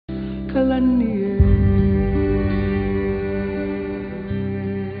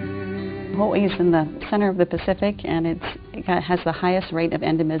Hawaii is in the center of the Pacific, and it has the highest rate of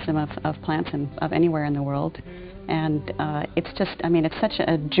endemism of plants of anywhere in the world. And it's just, I mean, it's such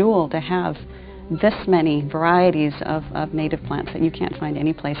a jewel to have this many varieties of native plants that you can't find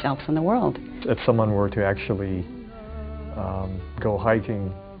anyplace else in the world. If someone were to actually go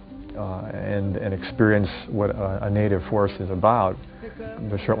hiking and experience what a native forest is about,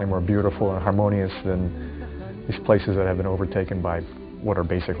 they're certainly more beautiful and harmonious than these places that have been overtaken by what are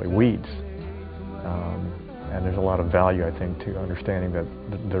basically weeds. And there's a lot of value, I think, to understanding that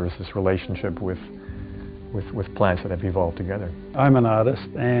there's this relationship with plants that have evolved together. I'm an artist,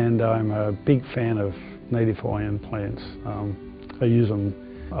 and I'm a big fan of native Hawaiian plants. I use them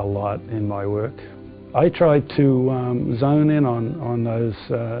a lot in my work. I try to zone in on those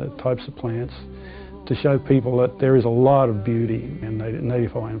types of plants to show people that there is a lot of beauty in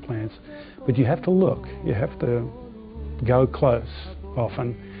native Hawaiian plants, but you have to look. You have to go close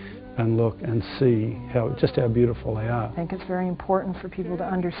often and look and see just how beautiful they are. I think it's very important for people to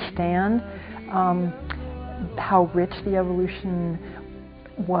understand how rich the evolution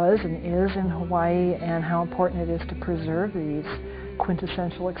was and is in Hawaii, and how important it is to preserve these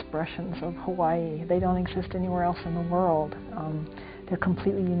quintessential expressions of Hawaii. They don't exist anywhere else in the world. They're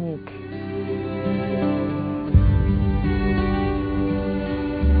completely unique.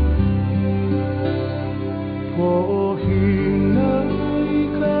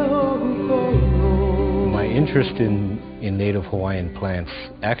 My interest in native Hawaiian plants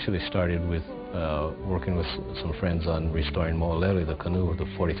actually started with working with some friends on restoring Mo'olelo, the canoe, the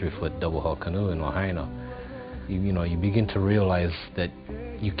 43-foot double-hull canoe in Lahaina. You know, you begin to realize that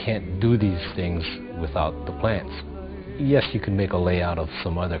you can't do these things without the plants. Yes, you can make a layout of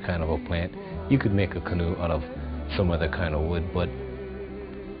some other kind of a plant. You could make a canoe out of some other kind of wood, but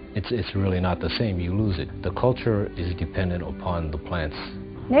it's really not the same. You lose it. The culture is dependent upon the plants.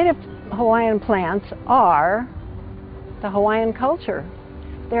 Native Hawaiian plants are the Hawaiian culture.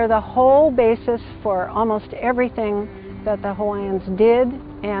 They're the whole basis for almost everything that the Hawaiians did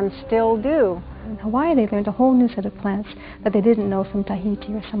and still do. In Hawaii, they learned a whole new set of plants that they didn't know from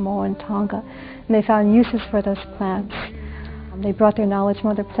Tahiti or Samoa and Tonga, and they found uses for those plants. They brought their knowledge from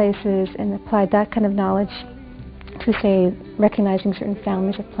other places and applied that kind of knowledge to, say, recognizing certain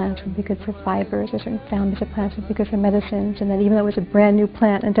families of plants would be good for fibers, or certain families of plants would be good for medicines, and that even though it was a brand new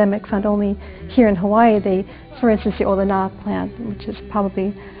plant endemic found only here in Hawaii, they, for instance, the Olana plant, which is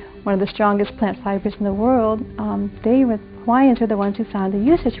probably one of the strongest plant fibers in the world, Hawaiians are the ones who found a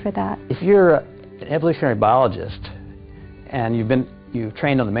usage for that. If you're an evolutionary biologist and you've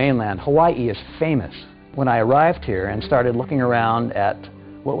trained on the mainland, Hawaii is famous. When I arrived here and started looking around at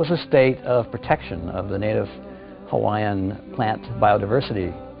what was the state of protection of the native Hawaiian plant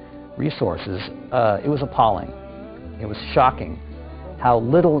biodiversity resources, it was appalling. It was shocking how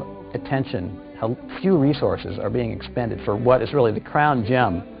little attention, how few resources are being expended for what is really the crown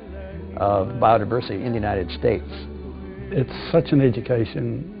gem of biodiversity in the United States. It's such an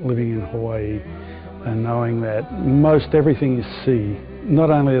education living in Hawaii and knowing that most everything you see, not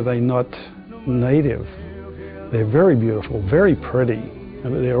only are they not native, they're very beautiful, very pretty.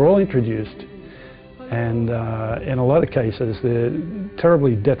 They're all introduced, and in a lot of cases they're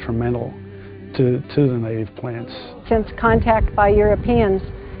terribly detrimental to the native plants. Since contact by Europeans,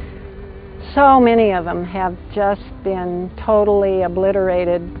 so many of them have just been totally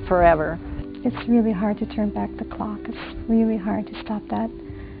obliterated forever. It's really hard to turn back the clock. It's really hard to stop that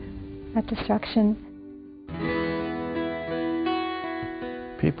destruction.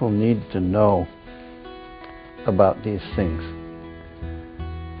 People need to know about these things,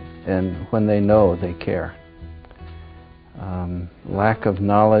 and when they know, they care. Lack of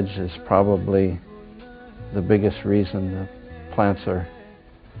knowledge is probably the biggest reason the plants are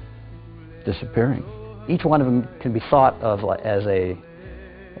disappearing. Each one of them can be thought of as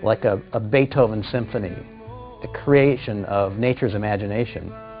like a Beethoven symphony, a creation of nature's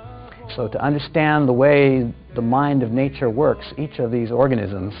imagination. So to understand the way the mind of nature works, each of these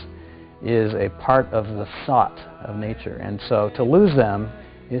organisms is a part of the thought of nature. And so to lose them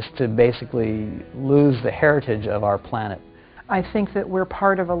is to basically lose the heritage of our planet. I think that we're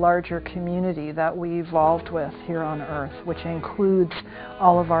part of a larger community that we evolved with here on Earth, which includes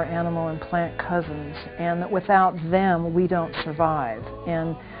all of our animal and plant cousins, and that without them we don't survive.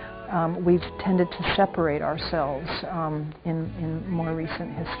 And we've tended to separate ourselves in more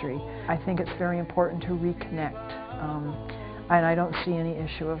recent history. I think it's very important to reconnect. And I don't see any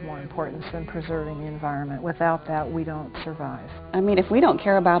issue of more importance than preserving the environment. Without that, we don't survive. I mean, if we don't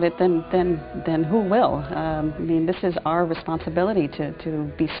care about it, then who will? I mean, this is our responsibility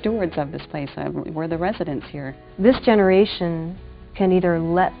to be stewards of this place. We're the residents here. This generation can either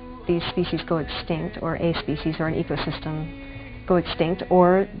let these species go extinct, or a species or an ecosystem go extinct,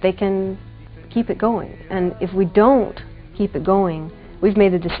 or they can keep it going. And if we don't keep it going, we've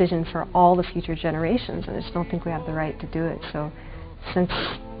made the decision for all the future generations, and I just don't think we have the right to do it. So since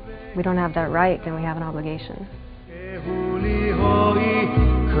we don't have that right, then we have an obligation.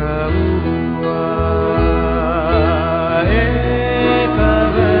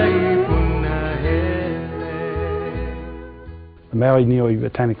 The Maui Nui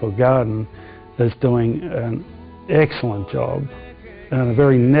Botanical Garden is doing an excellent job, and a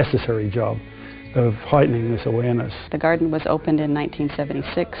very necessary job, of heightening this awareness. The garden was opened in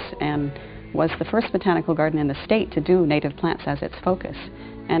 1976 and was the first botanical garden in the state to do native plants as its focus.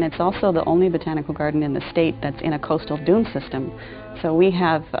 And it's also the only botanical garden in the state that's in a coastal dune system. So we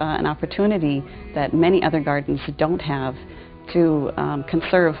have an opportunity that many other gardens don't have to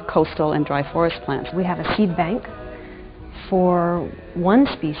conserve coastal and dry forest plants. We have a seed bank for one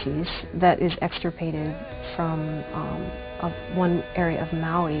species that is extirpated from one area of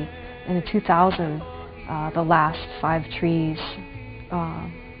Maui. And in 2000, the last 5 trees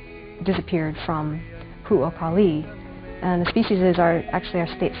disappeared from Pu'okali, and the species is actually our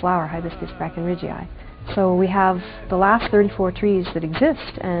state flower, Hibiscus brachyphrygii. So we have the last 34 trees that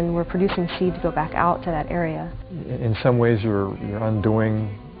exist, and we're producing seed to go back out to that area. In some ways, you're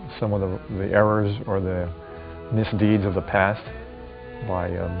undoing some of the errors or the misdeeds of the past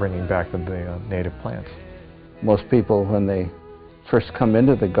by bringing back the native plants. Most people, when they first come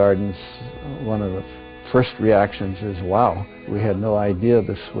into the gardens, one of the first reactions is, wow, we had no idea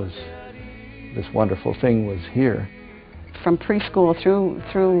this wonderful thing was here. From preschool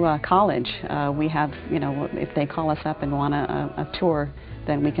through college, we have, you know, if they call us up and want a tour,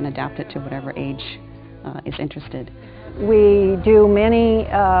 then we can adapt it to whatever age is interested. We do many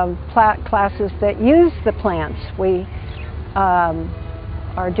plant classes that use the plants. We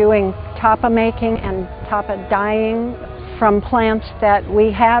are doing tapa making and tapa dyeing from plants that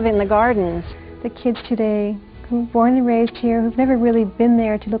we have in the gardens. The kids today who were born and raised here, who've never really been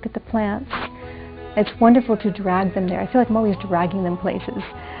there to look at the plants, it's wonderful to drag them there. I feel like I'm always dragging them places.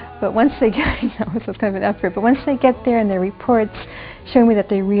 But once they get, so it's kind of an effort, but once they get there and their reports show me that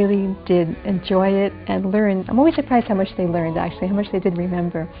they really did enjoy it and learn, I'm always surprised how much they learned actually, how much they did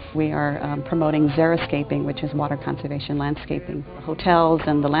remember. We are promoting xeriscaping, which is water conservation landscaping. Hotels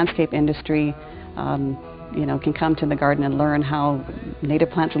and the landscape industry can come to the garden and learn how native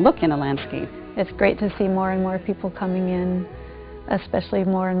plants look in a landscape. It's great to see more and more people coming in, especially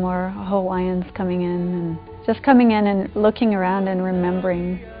more and more Hawaiians coming in, and just coming in and looking around and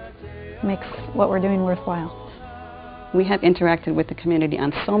remembering makes what we're doing worthwhile. We have interacted with the community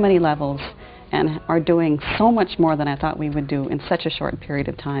on so many levels and are doing so much more than I thought we would do in such a short period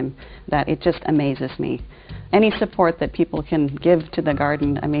of time that it just amazes me. Any support that people can give to the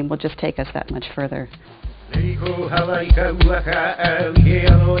garden, I mean, will just take us that much further.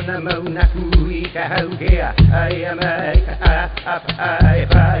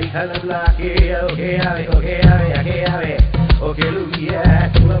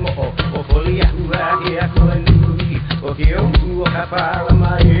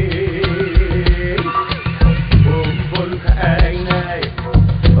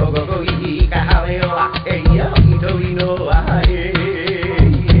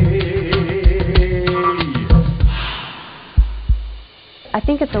 I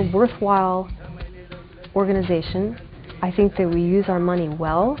think it's a worthwhile organization. I think that we use our money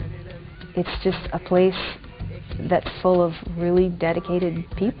well. It's just a place that's full of really dedicated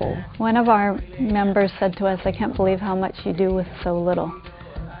people. One of our members said to us, "I can't believe how much you do with so little."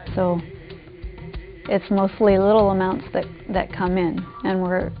 So it's mostly little amounts that come in, and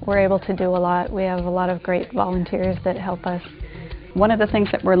we're able to do a lot. We have a lot of great volunteers that help us. One of the things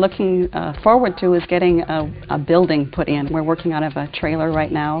that we're looking forward to is getting a building put in. We're working out of a trailer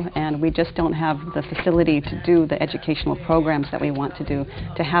right now, and we just don't have the facility to do the educational programs that we want to do,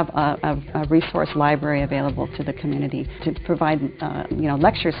 to have a resource library available to the community, to provide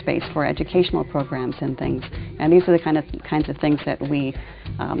lecture space for educational programs and things. And these are the kinds of things that we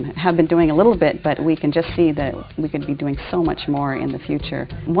have been doing a little bit, but we can just see that we could be doing so much more in the future.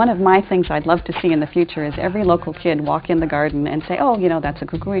 One of my things I'd love to see in the future is every local kid walk in the garden and say, "Oh, that's a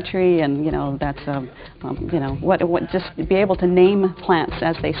kukui tree, and that's just be able to name plants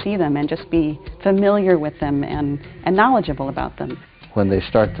as they see them and just be familiar with them and knowledgeable about them." When they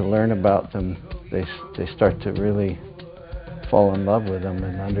start to learn about them, they start to really fall in love with them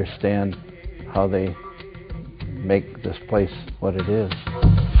and understand how they make this place what it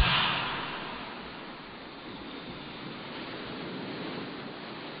is.